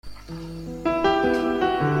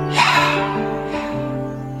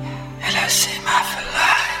العزيمة في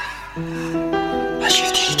اللايف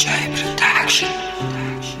شفتي جايب ريدكشن.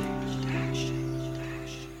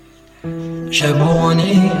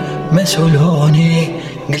 جابوني مسولوني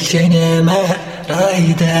قلت انا ما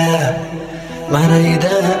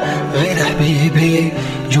رايده غير حبيبي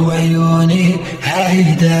جو عيوني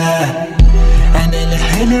هيدا. انا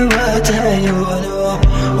الحلوة عيونه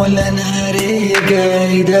ولا ناري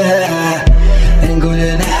قايده. نقول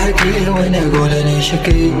نحكي ونقول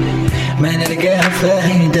نشكي ما نلقى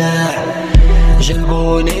فايدة.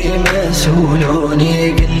 جابوني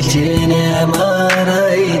مسولوني قلت انا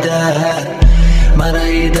ما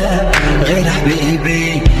رايده غير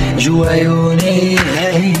حبيبي جو عيوني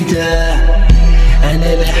هيدا.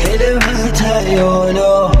 انا الحلوة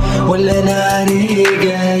عيونه ولا ناري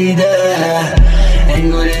قايده.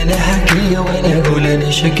 نقول نحكي ونقول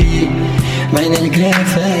نشكي ما نلقى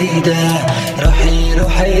فايدة.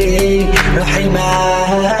 روحي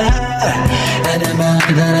معاه أنا ما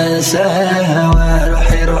أقدر أنساه.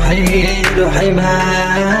 روحي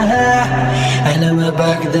معاه أنا ما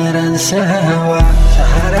بقدر أنساه.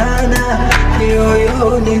 سهرانة في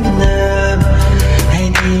عيوني تنام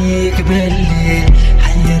عينيك بالليل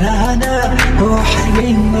حيرانة. روحي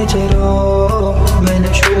من مجروح ما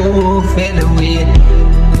نشوف الوين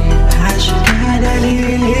عشقانة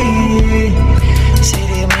ليلي.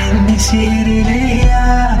 سيري مني سيري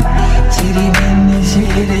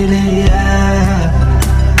ليا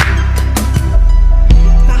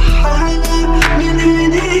أحالة من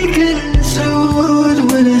عينيك السود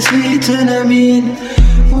ونسيت أنا مين.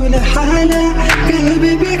 ولا حالة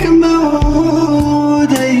قلبي بك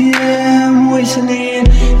موعود أيام وسنين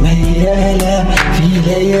ميالة في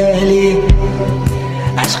ليالي.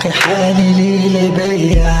 عشقي حالي ليلي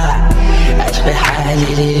بيا عشقي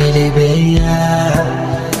حالي ليلي بيا.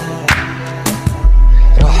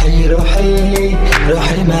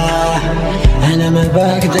 روحي معاه أنا ما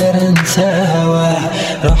بقدر أنساه.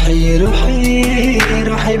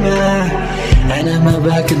 روحي معاه أنا ما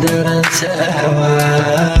بقدر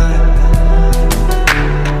أنساه.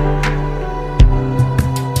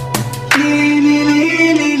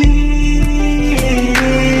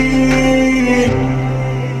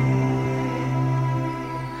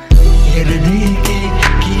 يرضيكي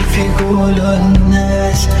كيف يقولوا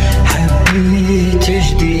الناس حبيت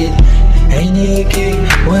جديد. عينيكي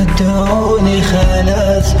ودعوني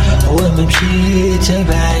خلاص ومشيت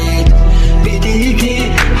بعيد.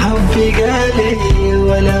 بديكي حبي غالي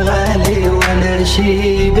ولا غالي ولا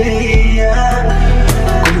شي بيا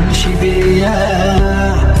كل شي بيا.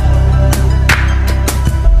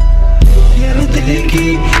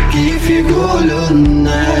 يرضيكي كيف يقولوا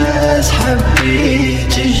الناس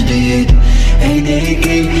حبيت جديد.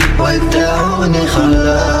 عينيكي ودعوني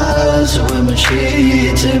خلاص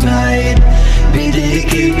ومشيت بعيد.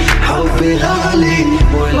 بيديكي حبي غالي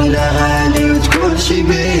ولا غالي وكل شي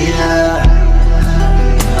بيا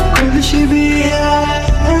كل شي بيا.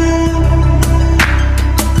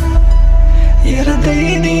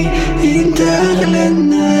 يرضيني انت اغلى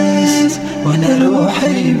الناس وانا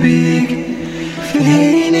روحي بيك.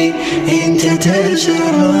 فيني انت تاج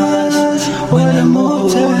الراس وانا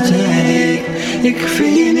موت عليك.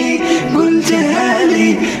 يكفيني قلتها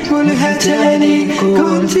لي قولها تاني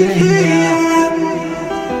كنت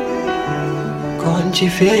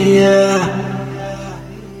فيا.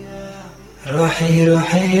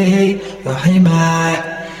 روحي معاك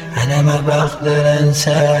أنا ما بقدر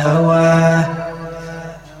أنساه.